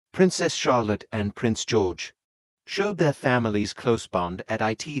Princess Charlotte and Prince George showed their family's close bond at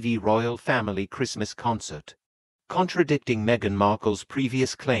ITV Royal Family Christmas concert, contradicting Meghan Markle's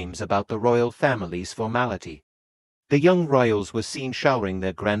previous claims about the royal family's formality. The young royals were seen showering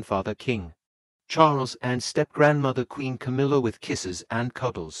their grandfather King Charles and step-grandmother Queen Camilla with kisses and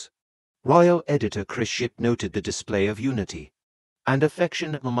cuddles. Royal editor Chris Shipp noted the display of unity and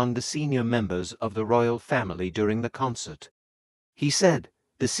affection among the senior members of the royal family during the concert. He said,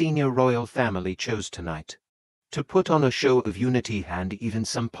 "The senior royal family chose tonight to put on a show of unity and even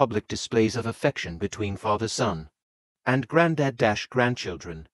some public displays of affection between father-son and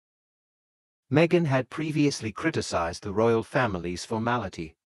granddad-grandchildren." Meghan had previously criticized the royal family's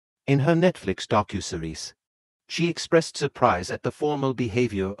formality. In her Netflix docuseries, she expressed surprise at the formal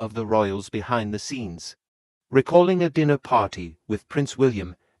behavior of the royals behind the scenes, recalling a dinner party with Prince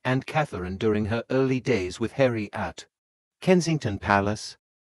William and Catherine during her early days with Harry at Kensington Palace.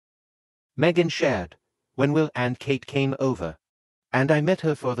 Meghan shared, "When Will and Kate came over, and I met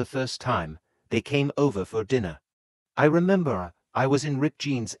her for the first time, they came over for dinner. I remember I was in ripped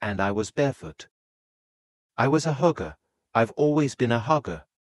jeans and I was barefoot. I was a hugger. I've always been a hugger.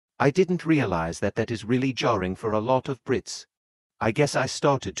 I didn't realize that is really jarring for a lot of Brits. I guess I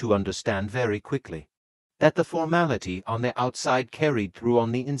started to understand very quickly that the formality on the outside carried through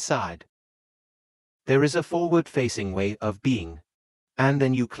on the inside. There is a forward-facing way of being, and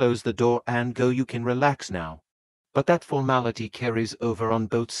then you close the door and go, you can relax now. But that formality carries over on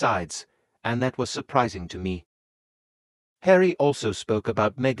both sides, and that was surprising to me." Harry also spoke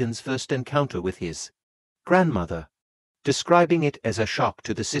about Meghan's first encounter with his grandmother. Describing it as a shock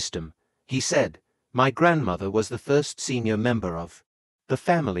to the system, he said, "My grandmother was the first senior member of the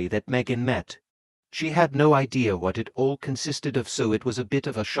family that Meghan met. She had no idea what it all consisted of, so it was a bit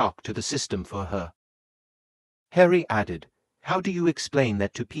of a shock to the system for her." Harry added, "How do you explain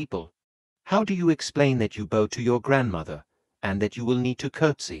that to people? How do you explain that you bow to your grandmother, and that you will need to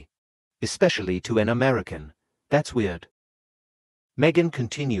curtsy? Especially to an American. That's weird." Meghan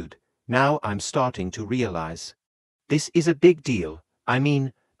continued, "Now I'm starting to realize this is a big deal. I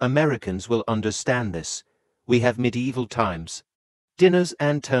mean, Americans will understand this. We have medieval times. Dinners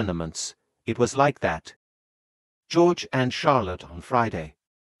and tournaments. It was like that." George and Charlotte on Friday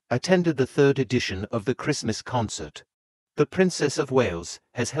attended the third edition of the Christmas concert the Princess of Wales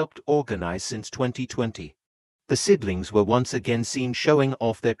has helped organize since 2020. The siblings were once again seen showing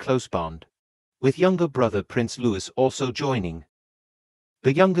off their close bond, with younger brother Prince Louis also joining.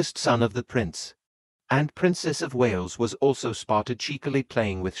 The youngest son of the Prince and Princess of Wales was also spotted cheekily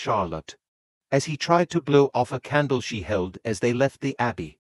playing with Charlotte, as he tried to blow off a candle she held as they left the Abbey.